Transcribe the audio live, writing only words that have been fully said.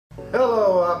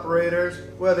Hello operators,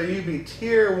 whether you be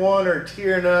tier 1 or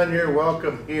tier 9, you're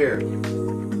welcome here.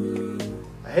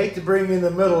 I hate to bring you in the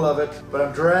middle of it, but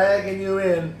I'm dragging you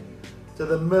in to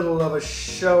the middle of a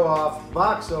show-off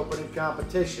box opening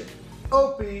competition.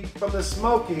 OPIE from the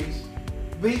Smokies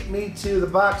beat me to the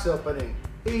box opening.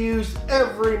 He used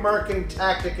every marketing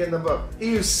tactic in the book.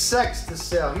 He used sex to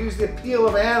sell. He used the appeal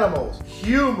of animals,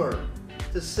 humor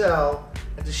to sell,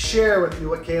 and to share with you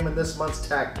what came in this month's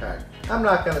TAC pack. I'm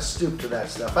not going to stoop to that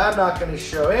stuff. I'm not going to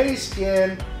show any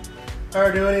skin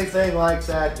or do anything like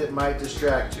that that might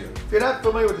distract you. If you're not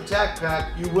familiar with the TAC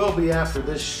pack, you will be after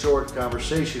this short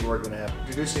conversation we're going to have.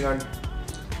 Introducing our...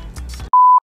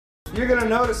 You're going to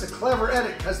notice a clever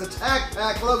edit as the TAC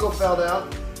pack logo fell down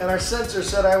and our censor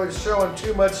said I was showing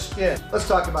too much skin. Let's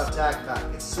talk about TAC pack.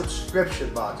 It's a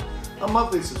subscription box. A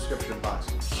monthly subscription box.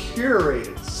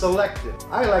 Curated, selected.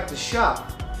 I like to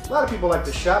shop. A lot of people like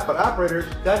to shop, but operators,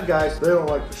 gun guys, they don't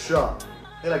like to shop.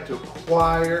 They like to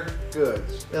acquire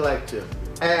goods. They like to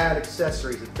add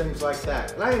accessories and things like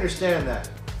that. And I understand that.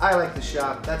 I like to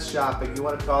shop. That's shopping. You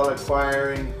want to call it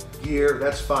acquiring gear,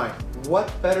 that's fine. What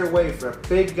better way for a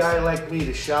big guy like me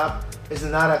to shop is to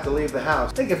not have to leave the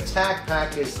house? Think of TAC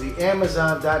pack as the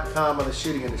Amazon.com of the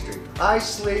shooting industry. I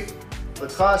sleep the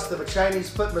cost of a Chinese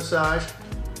foot massage.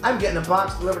 I'm getting a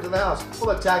box delivered to the house full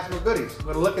of tactical goodies. I'm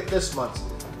going to look at this month's.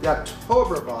 The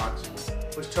October box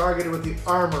was targeted with the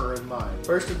armor in mind.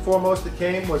 First and foremost that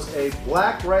came was a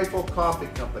Black Rifle Coffee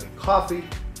Company coffee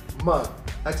mug.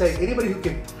 I tell you, anybody who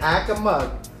can pack a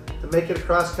mug to make it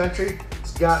across country,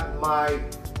 it's got my,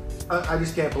 I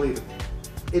just can't believe it.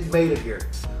 It made it here.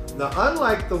 Now,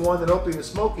 unlike the one that OPIE and the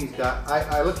Smokies got,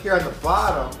 I look here on the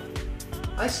bottom,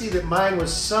 I see that mine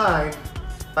was signed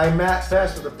by Matt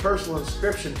Best with a personal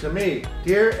inscription to me.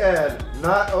 Dear Ed,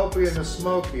 not OPIE and the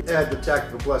Smokies. Ed, the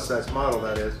tactical plus size model,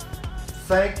 that is.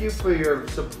 Thank you for your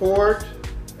support,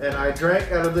 and I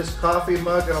drank out of this coffee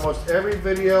mug in almost every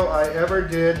video I ever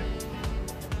did.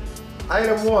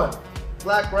 Item 1,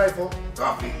 Black Rifle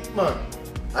coffee mug.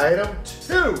 Item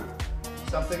 2,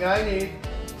 something I need,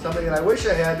 something that I wish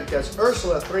I had because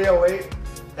URSULA 308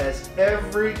 has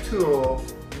every tool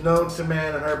known to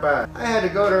man in her bag. I had to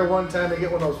go to her one time to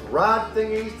get one of those rod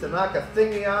thingies to knock a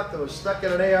thingy out that was stuck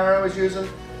in an AR I was using.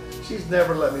 She's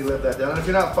never let me live that down. And if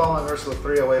you're not following URSULA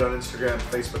 308 on Instagram and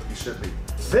Facebook, you should be.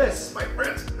 This, my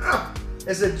friends,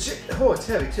 is it's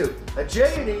heavy too. A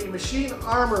J&E machine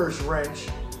armor's wrench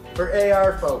for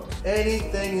AR folks.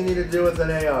 Anything you need to do with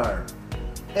an AR,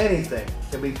 anything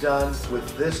can be done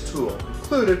with this tool,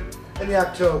 included in the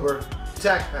October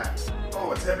TAC pack.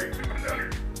 Oh, it's heavy.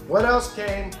 What else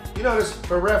came? You notice,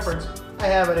 for reference, I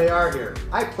have an AR here.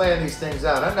 I plan these things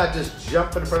out. I'm not just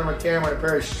jumping in front of my camera in a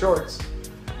pair of shorts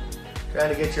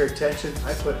trying to get your attention.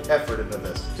 I put effort into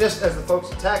this, just as the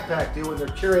folks at TAC pack do when they're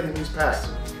curating these packs.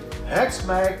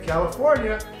 HEXMAG,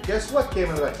 California. Guess what came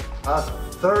in the pack? A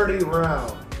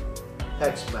 30-round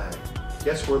HEXMAG.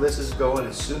 Guess where this is going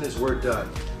as soon as we're done?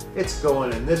 It's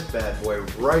going in this bad boy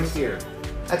right here.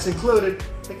 That's included.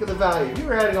 Think of the value.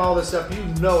 You're adding all this up, you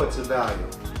know it's a value.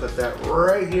 Put that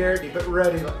right here, keep it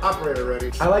ready, operator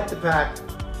ready. I like the pack.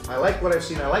 I like what I've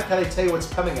seen. I like how they tell you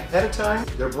what's coming ahead of time.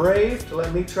 They're brave to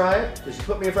let me try it. Because you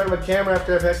put me in front of a camera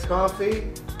after I've had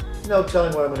coffee, no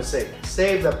telling what I'm going to say.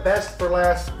 Save the best for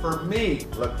last for me.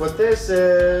 Look what this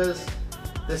is.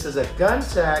 This is a gun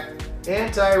tack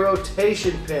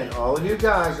anti-rotation pin. All of you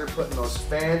guys are putting those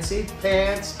fancy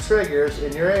pants triggers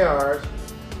in your ARs.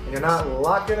 And you're not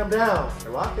locking them down.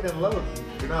 You're locking and loading.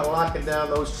 You're not locking down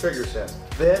those trigger sets.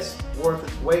 This, worth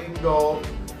its weight in gold.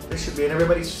 This should be in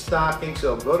everybody's stocking,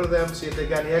 so go to them, see if they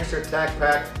got any extra TAC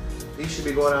pack. These should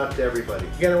be going out to everybody.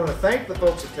 Again, I want to thank the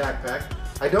folks at TAC pack.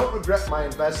 I don't regret my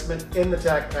investment in the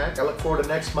TAC pack. I look forward to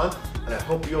next month, and I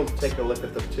hope you'll take a look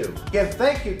at them too. Again,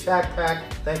 thank you, TAC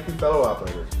pack. Thank you, fellow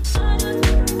operators.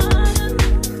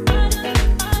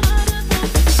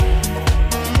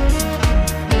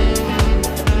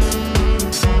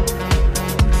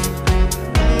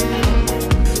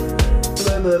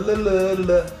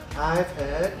 I've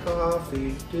had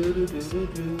coffee, do do do do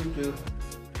do do.